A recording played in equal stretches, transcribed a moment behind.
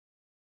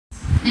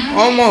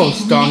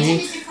Almost,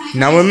 doggy.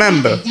 Now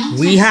remember,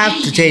 we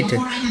have to take it,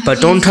 but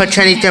don't touch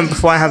anything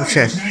before I have a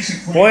check.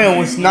 Boy, it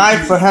was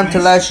nice for him to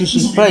let you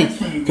see play.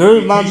 Do you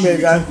remember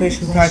that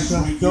fishing practice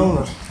on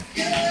Yola?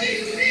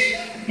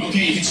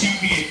 Okay, you can stop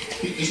here.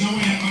 There's no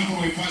way that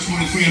microwave costs more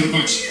than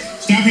 $300.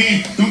 Stop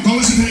here. Don't go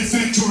listen to that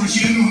fat tourist.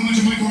 You don't know how much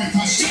a microwave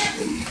costs. Stop!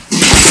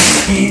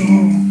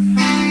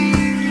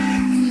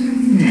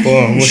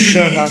 Boy, we're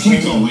sure not to.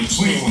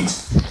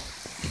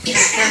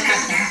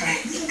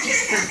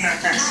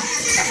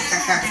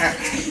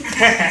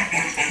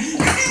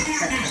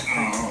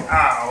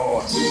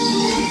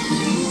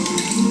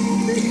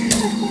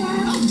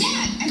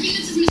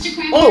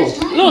 Oh,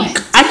 look!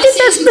 I think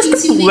that's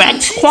Mr.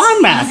 Rex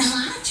Climax.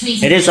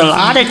 It is a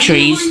lot of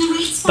trees,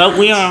 but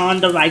we are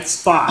on the right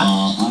spot.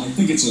 I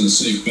think it's a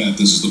safe bet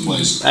this is the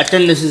place. I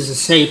think this is a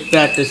safe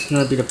bet this is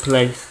going to be the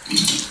place.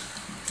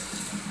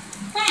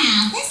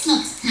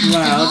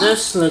 Wow,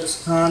 this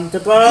looks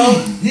comfortable.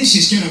 This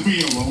is going to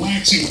be a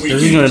relaxing weekend.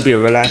 This is going to be a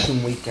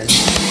relaxing weekend.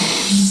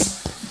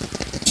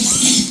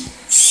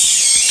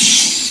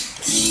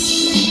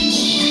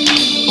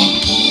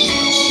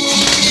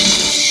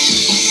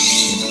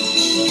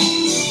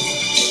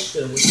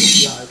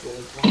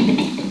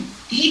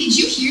 Hey, did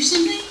you hear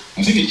something?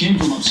 I think it came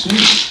from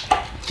upstairs.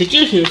 Did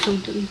you hear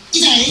something?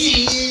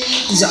 Hey!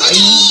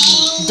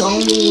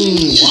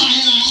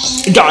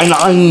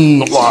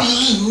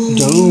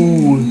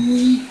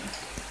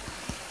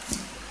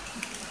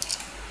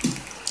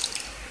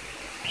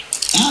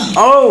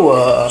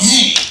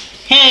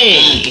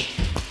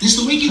 This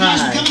the week you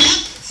guys are coming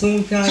out?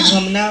 Soon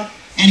coming out?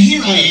 And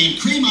here I am,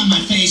 cream on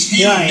my face,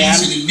 Here I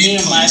am, in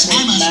mid-class.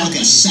 I must look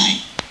a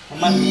sight.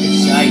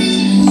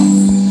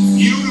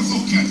 Beautiful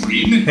country,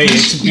 isn't it? Hey,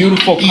 it's a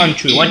beautiful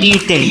country. What do you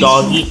think,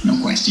 doggy? No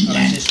question,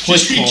 Dad.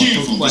 Just be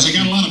careful, because I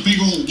got a lot of big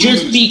old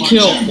Just be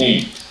wilderness parks out careful.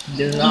 here.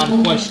 There's a lot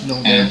of questions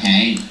over there.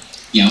 Okay,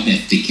 y'all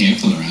better be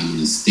careful or I'm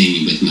gonna sting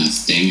you with my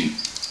stinger.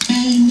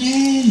 Oh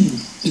no,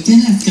 but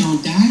then I was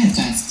gonna die if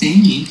I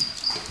sting you.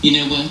 You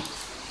know what?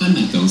 I'm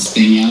not gonna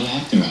sting y'all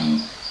after all,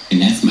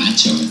 and that's my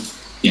choice.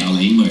 Y'all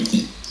ain't worth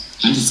it.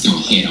 I'm just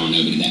gonna head on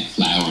over to that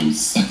flower and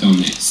suck on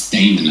that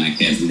stamen like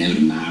there's no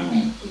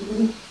tomorrow.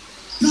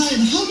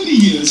 Ryan, how many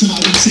years have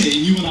I been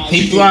saying you and I...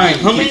 Hey Brian,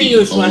 how many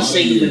years have I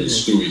stayed in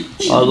this?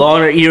 A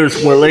lot of years,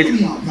 Willard.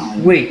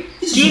 Wait,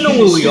 do you know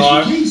where we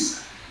are?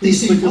 They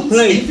save once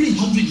every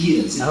 100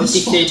 years. I hope they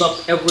save up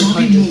every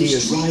 100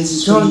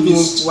 years. John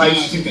Lewis I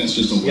think that's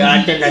just a Yeah,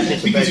 I think that's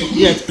just a bad.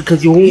 Yes,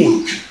 because you're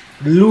old.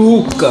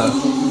 Luca.